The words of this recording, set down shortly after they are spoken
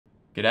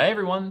G'day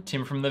everyone,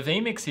 Tim from the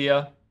vMix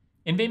here.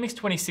 In vMix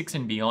 26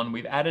 and beyond,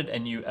 we've added a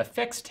new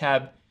effects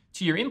tab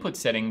to your input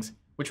settings,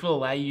 which will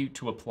allow you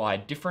to apply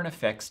different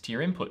effects to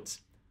your inputs.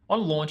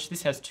 On launch,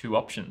 this has two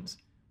options,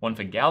 one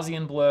for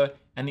Gaussian blur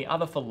and the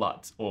other for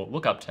LUTs, or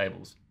lookup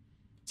tables.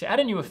 To add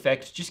a new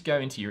effect, just go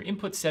into your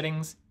input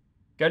settings,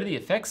 go to the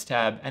effects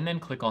tab, and then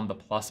click on the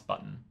plus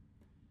button.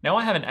 Now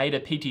I have an Ada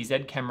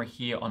PTZ camera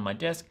here on my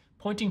desk,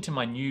 pointing to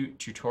my new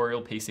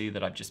tutorial PC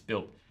that I've just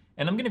built.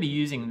 And I'm going to be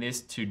using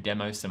this to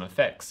demo some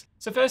effects.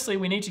 So firstly,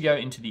 we need to go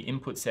into the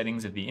input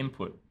settings of the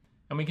input.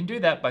 And we can do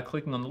that by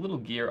clicking on the little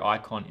gear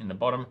icon in the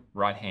bottom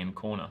right-hand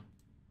corner.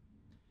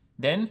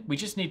 Then we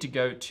just need to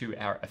go to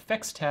our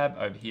effects tab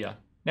over here.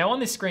 Now on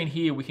this screen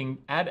here, we can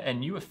add a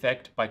new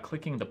effect by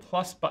clicking the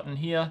plus button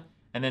here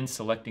and then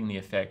selecting the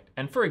effect.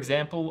 And for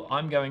example,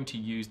 I'm going to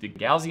use the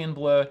Gaussian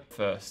blur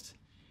first.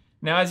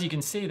 Now, as you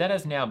can see, that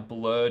has now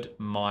blurred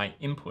my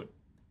input.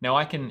 Now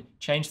I can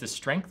change the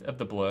strength of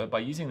the blur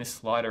by using this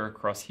slider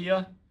across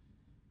here.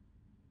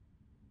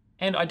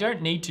 And I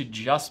don't need to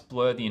just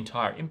blur the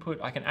entire input.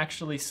 I can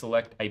actually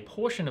select a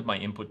portion of my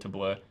input to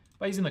blur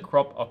by using the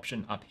crop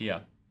option up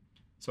here.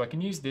 So I can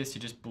use this to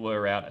just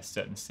blur out a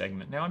certain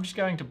segment. Now I'm just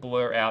going to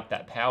blur out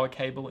that power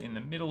cable in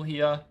the middle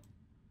here,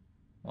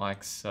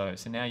 like so.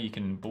 So now you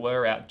can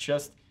blur out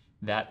just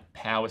that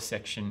power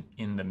section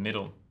in the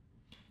middle.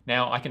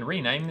 Now I can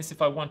rename this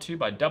if I want to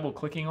by double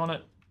clicking on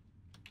it.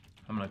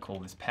 I'm going to call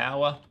this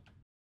power.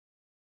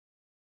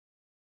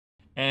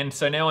 And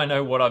so now I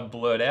know what I've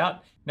blurred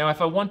out. Now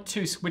if I want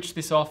to switch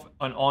this off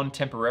and on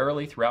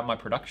temporarily throughout my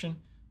production,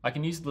 I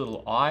can use the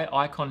little eye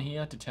icon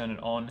here to turn it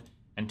on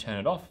and turn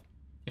it off.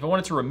 If I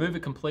wanted to remove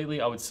it completely,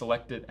 I would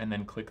select it and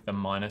then click the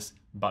minus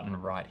button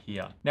right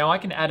here. Now I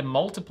can add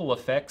multiple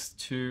effects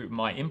to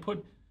my input.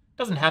 It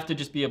doesn't have to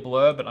just be a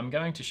blur, but I'm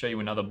going to show you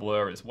another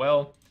blur as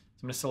well.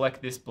 So I'm going to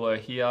select this blur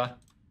here.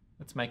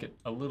 Let's make it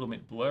a little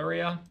bit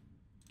blurrier.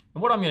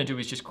 And what I'm going to do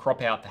is just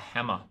crop out the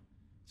hammer.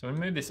 So I'm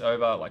going to move this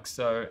over like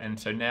so, and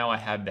so now I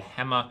have the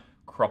hammer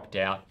cropped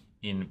out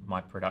in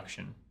my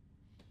production.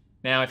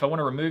 Now if I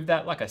want to remove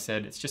that, like I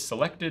said, it's just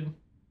selected,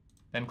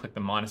 then click the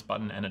minus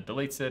button and it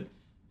deletes it.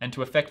 And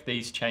to affect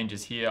these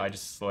changes here, I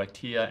just select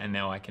here, and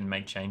now I can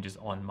make changes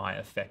on my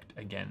effect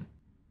again.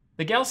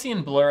 The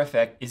Gaussian blur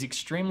effect is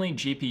extremely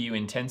GPU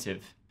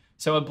intensive.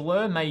 So a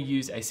blur may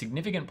use a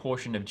significant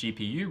portion of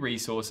GPU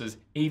resources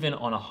even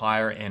on a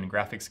higher end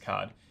graphics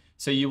card.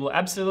 So you will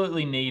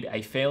absolutely need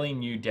a fairly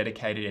new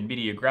dedicated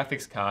NVIDIA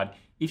graphics card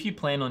if you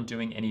plan on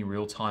doing any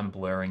real-time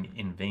blurring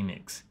in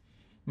vMix.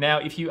 Now,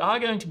 if you are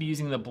going to be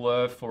using the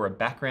blur for a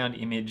background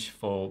image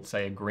for,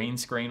 say, a green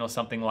screen or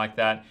something like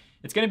that,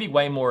 it's going to be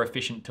way more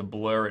efficient to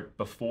blur it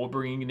before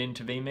bringing it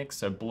into vMix.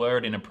 So blur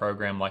it in a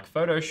program like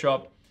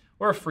Photoshop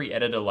or a free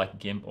editor like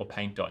GIMP or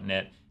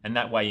Paint.net, and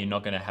that way you're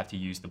not going to have to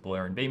use the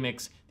blur in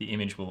vMix. The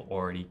image will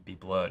already be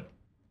blurred.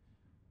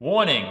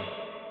 Warning!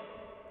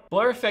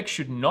 Blur effects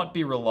should not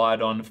be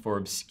relied on for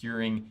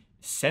obscuring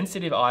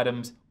sensitive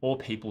items or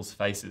people's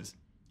faces.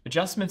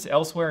 Adjustments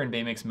elsewhere in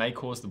vMix may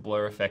cause the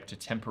blur effect to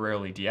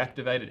temporarily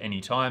deactivate at any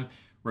time,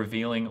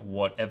 revealing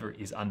whatever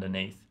is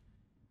underneath.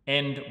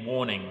 End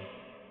warning.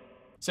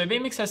 So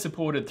vMix has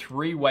supported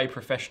three-way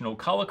professional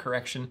color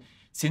correction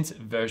since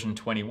version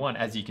 21,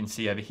 as you can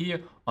see over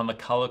here on the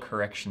color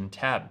correction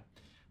tab.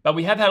 But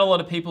we have had a lot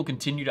of people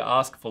continue to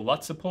ask for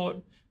LUT support,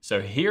 so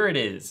here it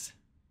is.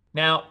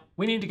 Now,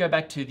 we need to go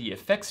back to the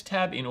effects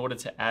tab in order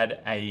to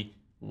add a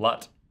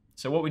LUT.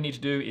 So what we need to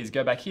do is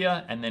go back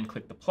here and then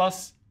click the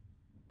plus,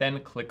 then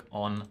click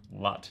on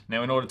LUT.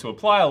 Now, in order to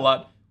apply a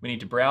LUT, we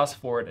need to browse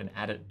for it and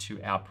add it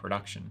to our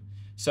production.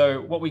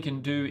 So what we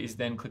can do is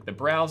then click the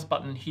browse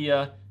button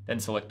here, then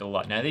select a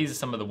LUT. Now, these are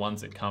some of the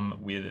ones that come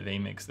with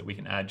vMix that we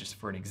can add just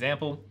for an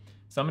example.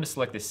 So I'm going to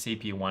select this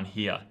sepia one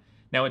here.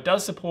 Now, it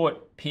does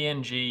support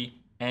PNG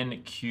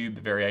and cube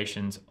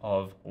variations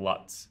of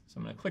LUTs. So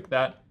I'm going to click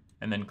that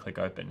and then click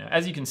open. Now,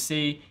 as you can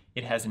see,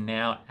 it has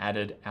now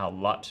added our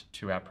LUT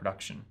to our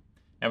production.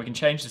 Now we can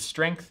change the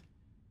strength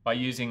by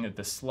using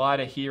the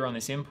slider here on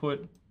this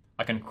input.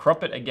 I can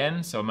crop it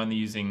again, so I'm only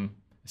using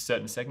a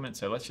certain segment.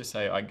 So let's just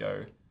say I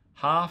go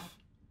half.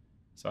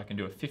 So I can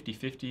do a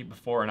 50-50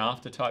 before and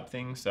after type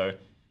thing. So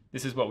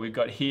this is what we've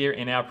got here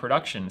in our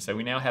production. So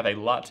we now have a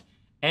LUT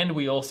and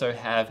we also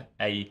have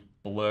a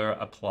blur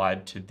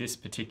applied to this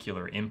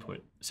particular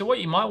input. So what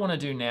you might want to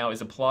do now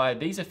is apply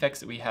these effects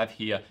that we have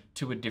here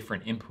to a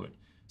different input.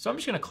 So I'm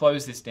just going to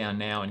close this down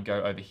now and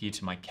go over here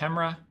to my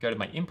camera, go to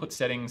my input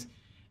settings,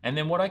 and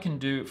then what I can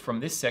do from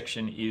this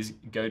section is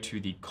go to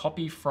the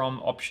copy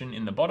from option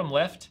in the bottom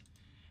left,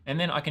 and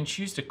then I can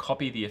choose to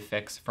copy the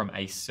effects from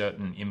a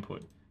certain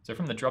input. So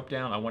from the drop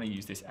down, I want to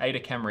use this Ada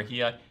camera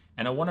here,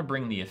 and I want to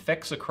bring the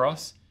effects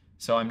across.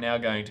 So I'm now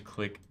going to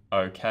click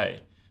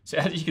OK. So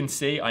as you can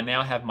see, I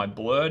now have my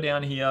blur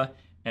down here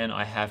and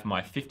I have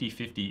my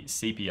 50-50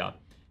 sepia.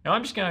 Now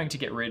I'm just going to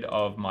get rid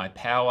of my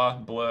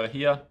power blur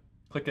here,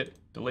 click it,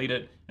 delete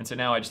it. And so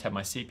now I just have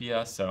my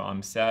sepia. So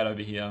I'm sad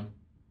over here,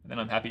 and then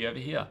I'm happy over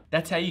here.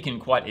 That's how you can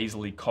quite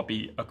easily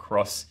copy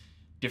across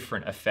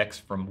different effects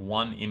from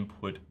one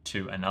input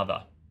to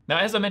another. Now,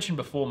 as I mentioned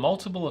before,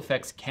 multiple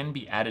effects can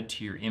be added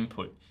to your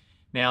input.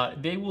 Now,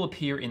 they will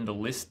appear in the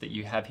list that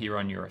you have here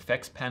on your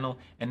effects panel,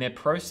 and they're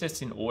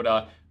processed in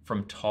order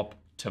from top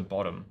to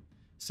bottom.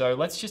 So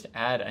let's just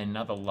add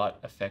another LUT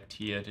effect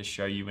here to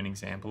show you an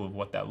example of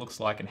what that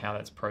looks like and how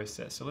that's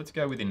processed. So let's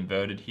go with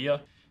inverted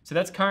here. So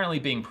that's currently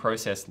being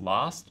processed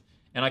last,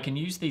 and I can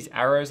use these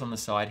arrows on the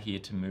side here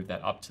to move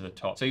that up to the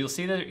top. So you'll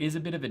see there is a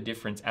bit of a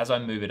difference as I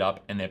move it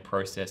up and they're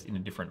processed in a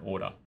different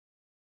order.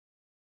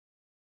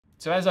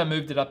 So as I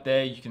moved it up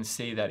there, you can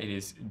see that it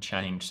is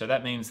changed. So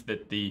that means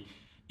that the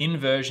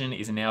inversion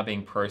is now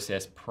being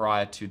processed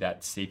prior to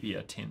that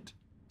sepia tint.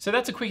 So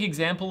that's a quick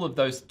example of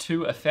those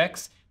two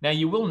effects. Now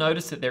you will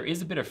notice that there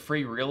is a bit of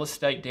free real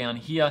estate down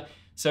here.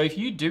 So if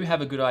you do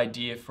have a good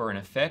idea for an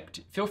effect,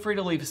 feel free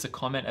to leave us a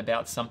comment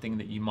about something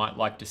that you might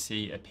like to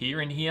see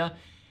appear in here.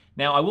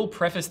 Now I will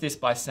preface this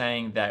by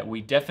saying that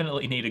we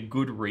definitely need a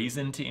good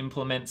reason to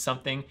implement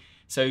something.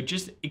 So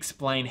just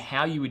explain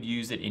how you would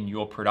use it in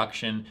your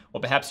production, or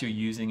perhaps you're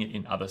using it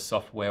in other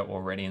software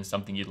already and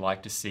something you'd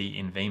like to see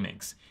in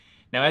vMix.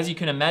 Now, as you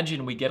can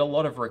imagine, we get a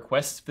lot of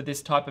requests for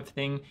this type of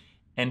thing,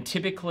 and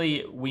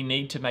typically we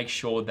need to make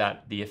sure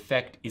that the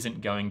effect isn't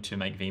going to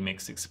make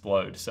vMix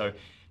explode. So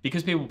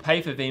because people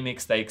pay for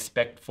vMix, they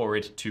expect for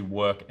it to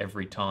work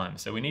every time.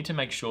 So we need to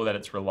make sure that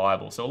it's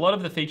reliable. So a lot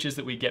of the features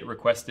that we get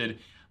requested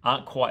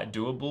aren't quite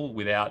doable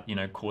without,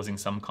 causing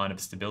some kind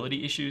of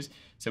stability issues.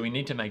 So we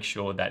need to make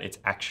sure that it's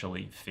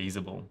actually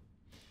feasible.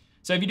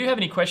 So if you do have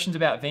any questions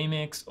about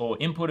vMix or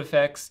input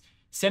effects,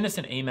 send us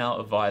an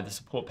email via the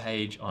support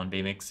page on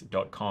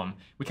vmix.com.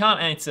 We can't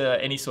answer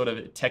any sort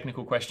of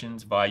technical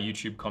questions via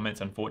YouTube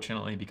comments,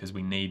 unfortunately, because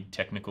we need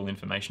technical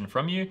information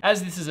from you.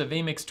 As this is a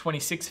vMix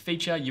 26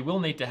 feature, you will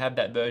need to have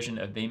that version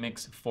of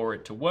vMix for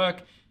it to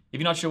work. If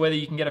you're not sure whether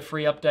you can get a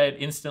free update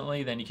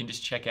instantly, then you can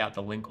just check out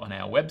the link on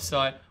our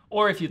website.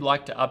 Or if you'd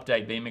like to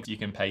update vMix, you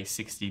can pay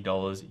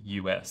 $60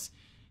 US.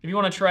 If you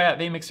want to try out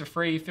vMix for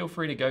free, feel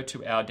free to go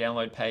to our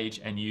download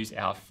page and use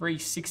our free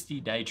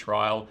 60-day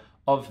trial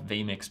of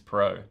vMix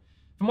Pro.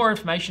 For more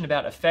information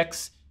about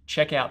effects,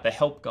 check out the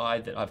help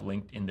guide that I've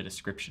linked in the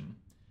description.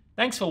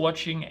 Thanks for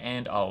watching,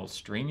 and I'll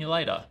stream you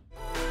later.